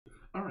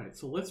right,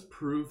 so let's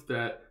prove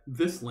that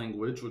this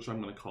language, which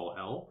I'm going to call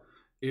L,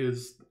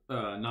 is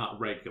not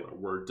regular,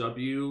 where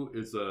W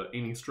is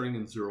any string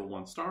in 0,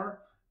 1 star,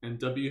 and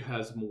W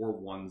has more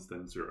ones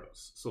than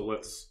zeros. So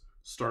let's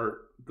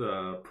start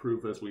the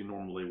proof as we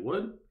normally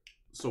would.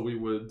 So we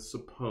would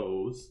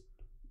suppose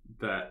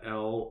that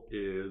L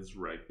is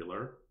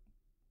regular.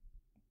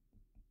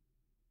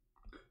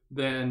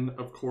 Then,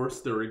 of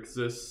course, there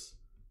exists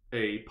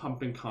a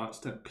pumping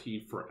constant P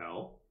for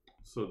L.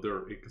 So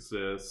there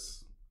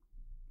exists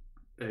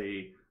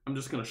I'm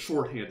just going to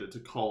shorthand it to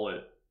call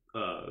it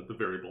the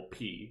variable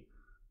P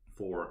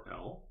for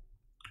L,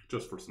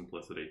 just for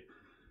simplicity.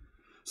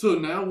 So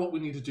now what we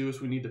need to do is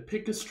we need to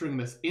pick a string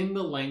that's in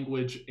the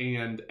language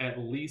and at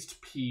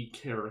least P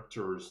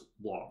characters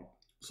long.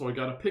 So I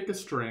got to pick a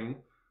string,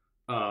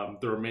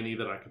 there are many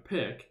that I could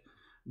pick,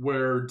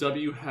 where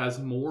W has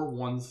more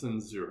ones than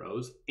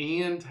zeros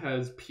and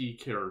has P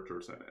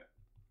characters in it.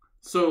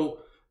 So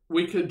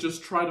we could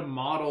just try to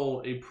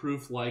model a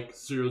proof like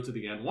 0 to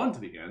the n, 1 to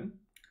the n,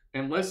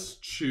 and let's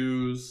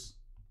choose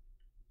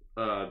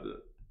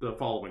the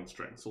following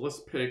string. So let's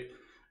pick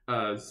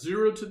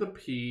 0 to the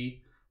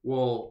P.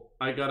 Well,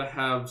 I gotta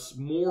have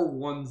more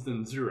ones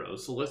than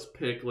zeros. So let's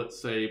pick,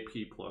 let's say,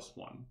 P plus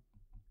 1.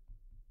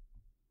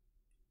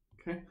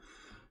 Okay.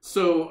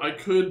 So I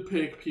could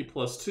pick P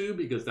plus 2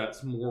 because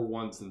that's more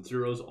ones than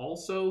zeros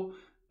also.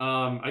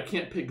 I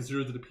can't pick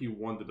 0 to the P,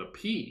 1 to the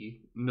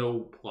P, no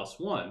plus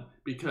 1,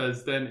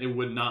 because then it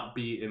would not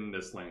be in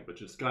this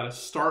language. It's got to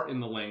start in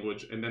the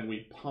language, and then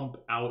we pump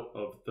out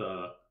of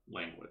the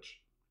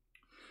language.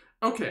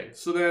 Okay,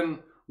 so then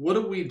what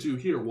do we do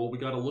here? Well, we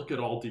got to look at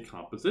all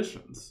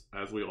decompositions,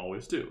 as we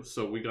always do.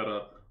 So we got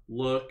to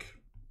look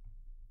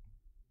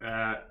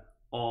at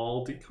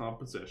all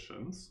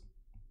decompositions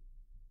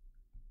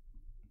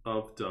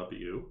of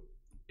W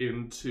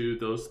into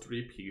those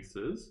three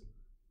pieces,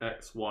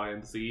 X, Y,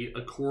 and Z,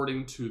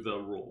 according to the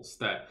rules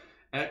that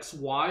X,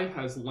 Y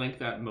has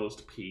length at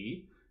most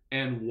P,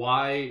 and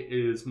Y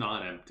is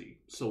not empty.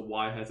 So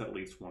Y has at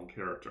least one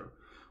character.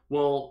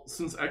 Well,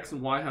 since X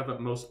and Y have at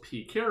most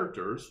P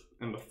characters,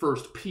 and the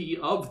first P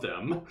of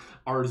them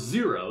are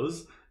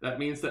zeros, that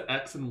means that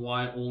X and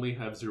Y only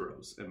have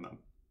zeros in them.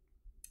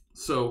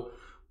 So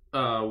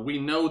we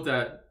know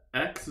that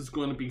X is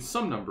going to be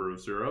some number of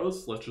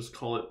zeros. Let's just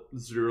call it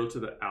 0 to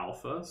the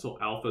alpha. So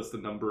alpha is the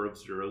number of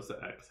zeros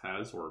that X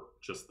has, or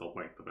just the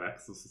length of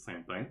X. It's the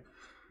same thing.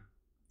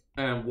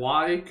 And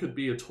Y could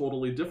be a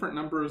totally different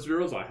number of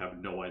zeros. I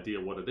have no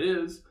idea what it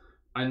is.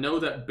 I know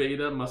that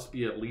beta must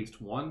be at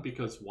least 1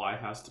 because Y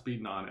has to be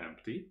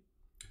non-empty.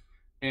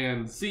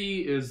 And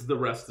Z is the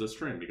rest of the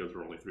string because there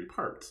are only 3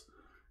 parts.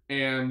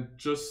 And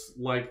just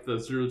like the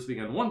 0 to the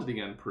n, 1 to the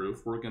n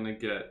proof, we're going to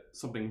get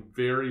something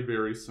very,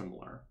 very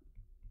similar.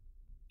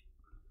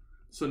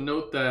 So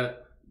note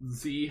that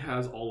Z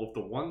has all of the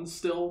ones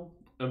still,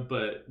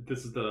 but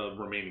this is the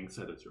remaining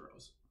set of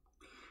zeros.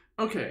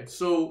 Okay,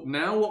 so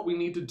now what we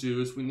need to do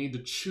is we need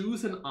to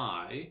choose an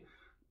I,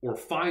 or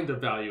find a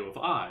value of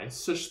I,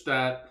 such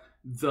that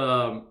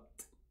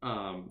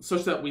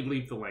we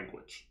leave the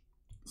language.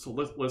 So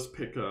let's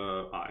pick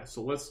a I.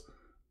 So let's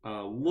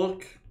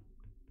look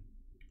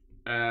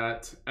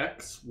at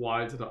X,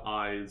 Y to the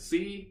I,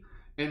 Z,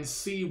 and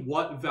see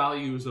what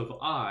values of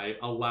I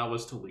allow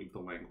us to leave the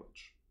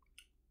language.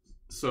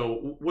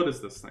 So what is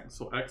this thing?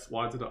 So X,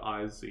 Y to the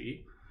I,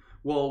 Z.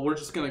 Well, we're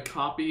just going to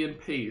copy and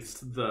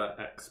paste the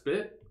X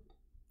bit.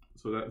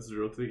 So that's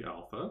 0 to the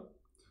alpha.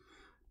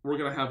 We're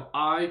going to have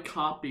I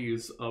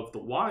copies of the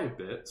Y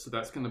bit. So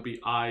that's going to be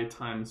I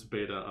times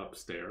beta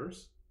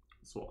upstairs.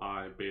 So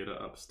I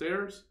beta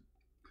upstairs.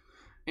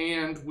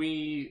 And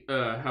we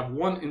have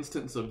one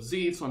instance of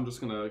Z. So I'm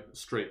just going to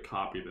straight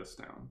copy this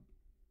down.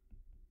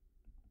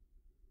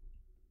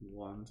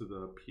 1 to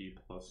the P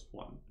plus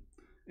 1.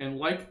 And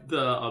like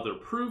the other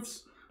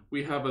proofs,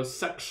 we have a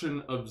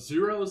section of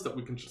zeros that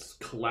we can just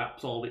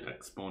collapse all the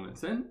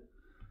exponents in.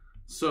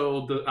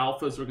 So the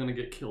alphas are going to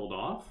get killed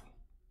off.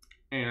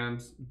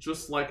 And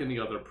just like in the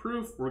other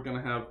proof, we're going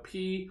to have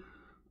P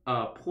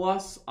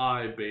plus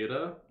I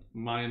beta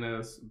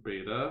minus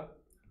beta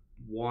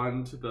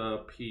 1 to the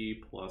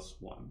P plus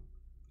 1.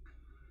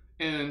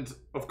 And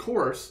of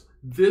course,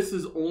 this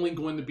is only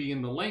going to be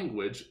in the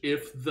language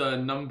if the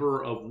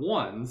number of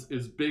ones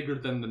is bigger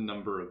than the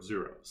number of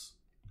zeros.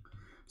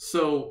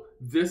 So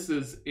this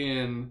is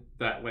in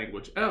that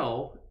language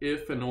L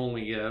if and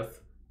only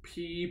if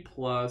P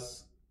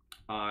plus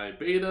I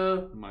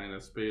beta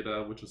minus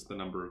beta, which is the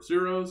number of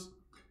zeros,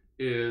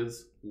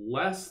 is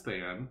less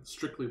than,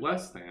 strictly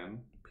less than,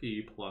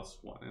 P plus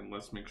 1. And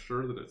let's make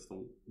sure that it's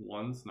the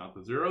ones, not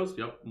the zeros.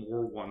 Yep,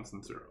 more ones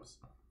than zeros.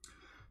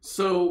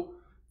 So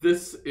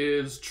this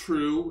is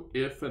true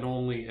if and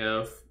only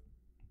if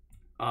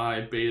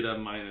I beta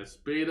minus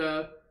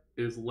beta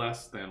is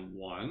less than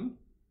 1.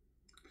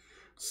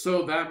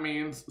 So that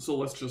means, so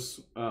let's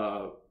just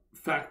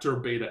factor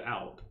beta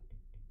out.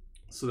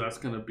 So that's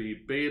going to be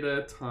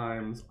beta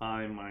times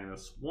I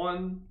minus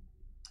 1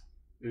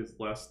 is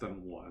less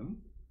than 1.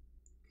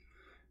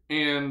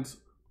 And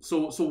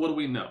so what do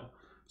we know?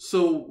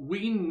 So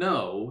we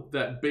know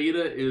that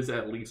beta is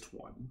at least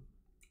 1.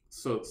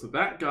 So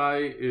that guy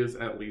is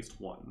at least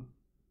 1.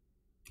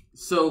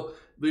 So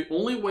the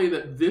only way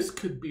that this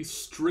could be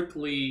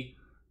strictly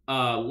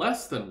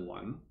less than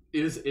 1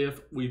 is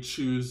if we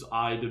choose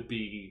I to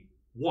be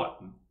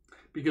 1.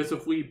 Because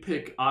if we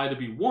pick I to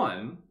be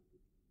 1,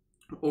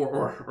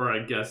 or I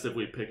guess if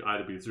we pick I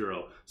to be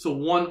 0, so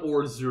 1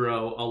 or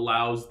 0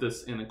 allows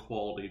this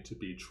inequality to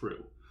be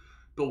true.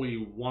 But we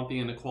want the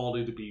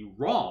inequality to be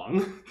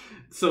wrong,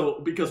 so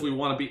because we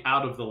want to be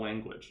out of the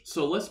language.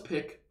 So let's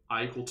pick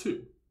I equal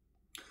 2.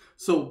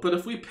 So, but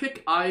if we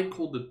pick I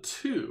equal to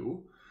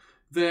 2,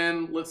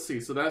 then let's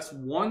see, so that's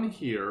 1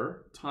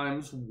 here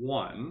times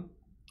 1.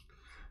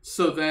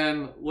 So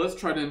then let's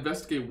try to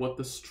investigate what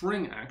the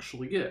string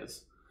actually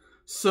is.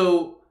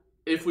 So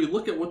if we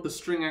look at what the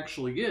string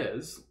actually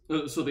is,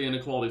 so the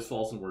inequality is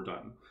false and we're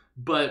done.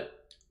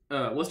 But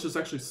let's just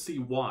actually see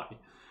why.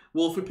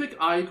 Well, if we pick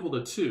I equal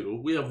to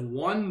 2, we have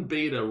 1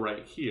 beta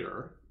right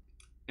here.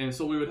 And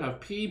so we would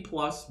have p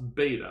plus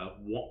beta,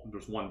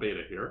 there's 1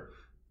 beta here,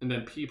 and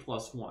then p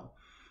plus 1.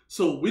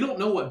 So we don't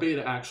know what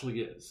beta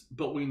actually is,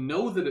 but we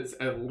know that it's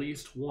at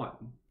least 1.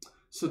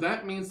 So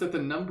that means that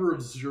the number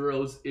of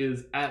zeros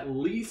is at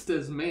least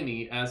as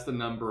many as the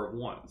number of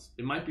ones.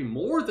 It might be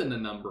more than the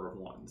number of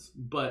ones,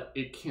 but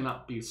it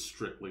cannot be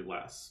strictly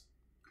less.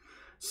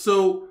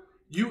 So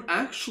you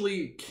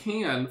actually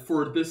can,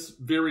 for this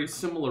very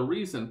similar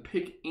reason,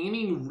 pick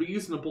any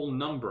reasonable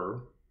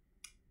number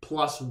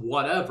plus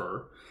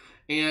whatever,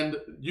 and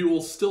you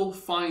will still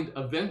find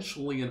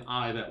eventually an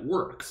I that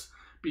works.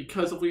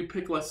 Because if we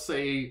pick, let's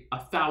say,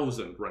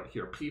 1,000 right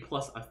here, p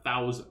plus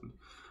 1,000,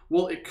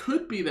 well, it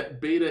could be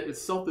that beta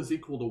itself is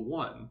equal to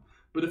 1.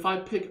 But if I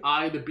pick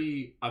I to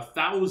be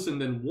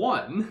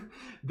 1,001,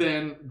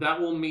 then that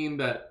will mean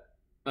that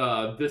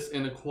this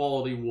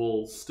inequality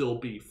will still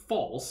be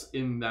false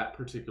in that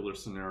particular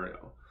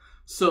scenario.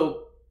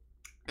 So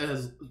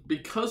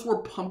because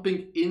we're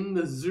pumping in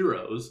the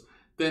zeros,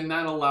 then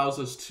that allows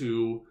us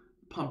to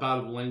pump out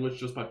of the language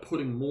just by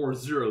putting more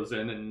zeros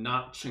in and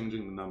not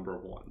changing the number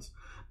of ones.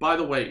 By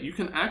the way, you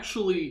can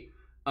actually,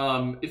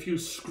 if you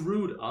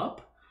screwed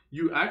up,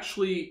 you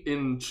actually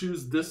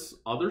choose this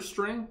other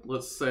string,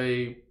 let's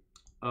say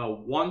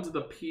 1 to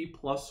the p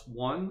plus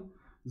 1,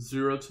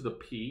 0 to the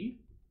p.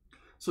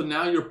 So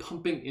now you're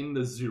pumping in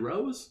the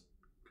zeros,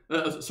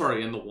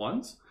 in the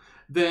ones.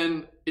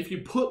 Then if you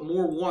put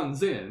more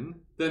ones in,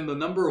 then the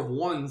number of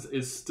ones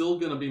is still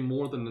going to be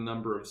more than the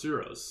number of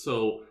zeros.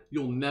 So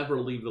you'll never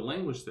leave the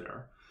language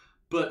there.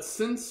 But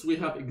since we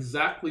have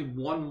exactly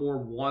 1 more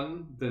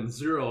 1 than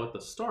 0 at the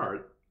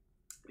start,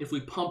 if we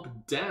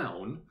pump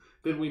down,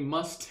 then we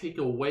must take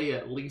away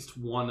at least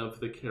one of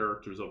the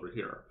characters over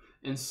here.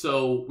 And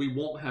so we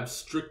won't have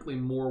strictly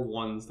more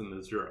ones than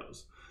the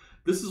zeros.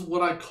 This is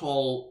what I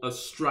call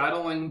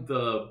straddling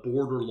the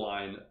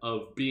borderline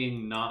of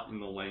being not in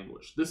the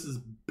language. This is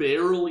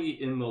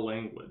barely in the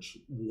language,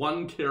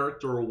 1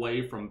 character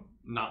away from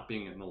not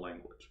being in the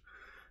language.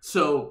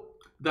 So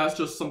that's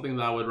just something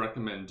that I would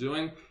recommend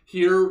doing.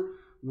 Here,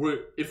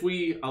 if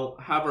we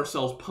have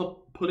ourselves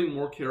putting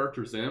more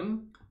characters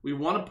in, we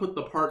want to put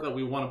the part that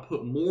we want to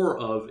put more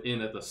of in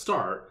at the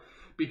start,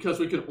 because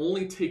we can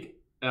only take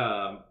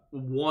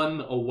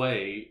 1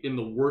 away in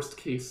the worst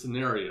case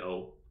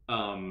scenario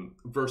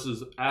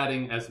versus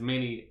adding as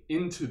many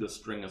into the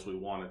string as we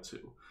wanted to.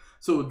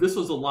 So this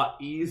was a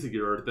lot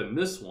easier than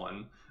this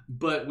one,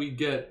 but we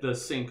get the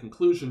same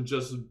conclusion,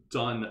 just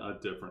done a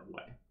different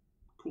way.